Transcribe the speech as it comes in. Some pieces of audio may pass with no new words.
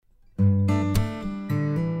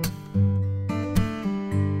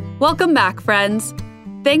Welcome back, friends.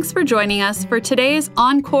 Thanks for joining us for today's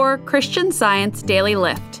Encore Christian Science Daily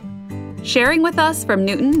Lift. Sharing with us from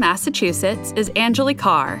Newton, Massachusetts is Anjuli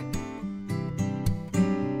Carr.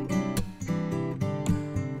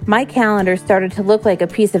 My calendar started to look like a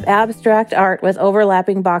piece of abstract art with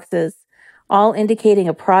overlapping boxes, all indicating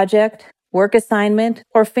a project, work assignment,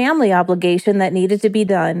 or family obligation that needed to be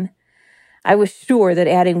done. I was sure that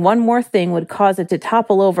adding one more thing would cause it to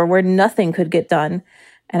topple over where nothing could get done,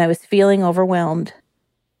 and I was feeling overwhelmed.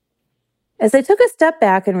 As I took a step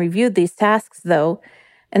back and reviewed these tasks, though,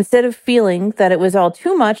 instead of feeling that it was all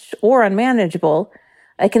too much or unmanageable,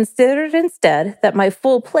 I considered instead that my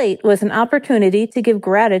full plate was an opportunity to give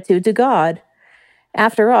gratitude to God.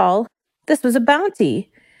 After all, this was a bounty.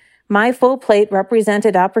 My full plate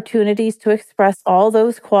represented opportunities to express all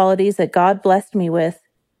those qualities that God blessed me with: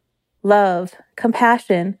 love,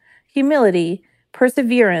 compassion, humility,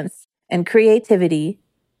 perseverance, and creativity.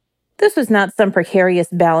 This was not some precarious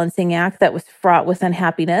balancing act that was fraught with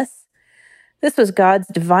unhappiness. This was God's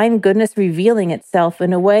divine goodness revealing itself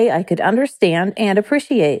in a way I could understand and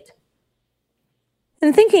appreciate.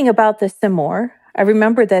 In thinking about this some more, I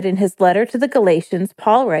remembered that in his letter to the Galatians,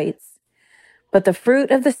 Paul writes, "But the fruit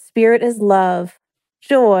of the Spirit is love,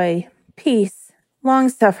 joy, peace,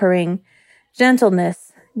 long-suffering,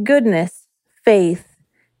 gentleness, goodness, faith,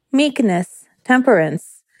 meekness,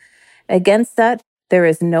 temperance. Against that there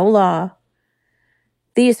is no law."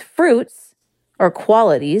 These fruits, or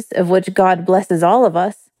qualities of which God blesses all of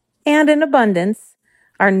us, and in abundance,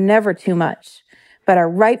 are never too much, but are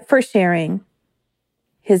ripe for sharing.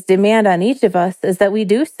 His demand on each of us is that we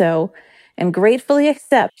do so and gratefully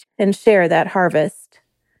accept and share that harvest.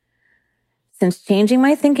 Since changing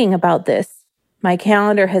my thinking about this, my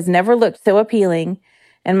calendar has never looked so appealing,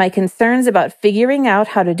 and my concerns about figuring out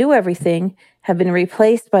how to do everything have been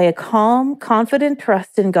replaced by a calm, confident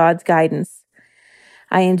trust in God's guidance.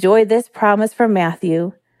 I enjoy this promise from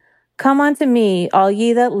Matthew: "Come unto me, all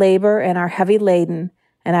ye that labor and are heavy laden,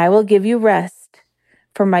 and I will give you rest.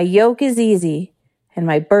 For my yoke is easy, and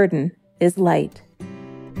my burden is light."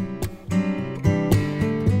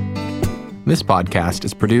 This podcast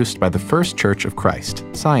is produced by the First Church of Christ,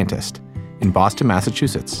 Scientist, in Boston,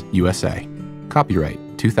 Massachusetts, USA. Copyright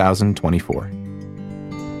 2024.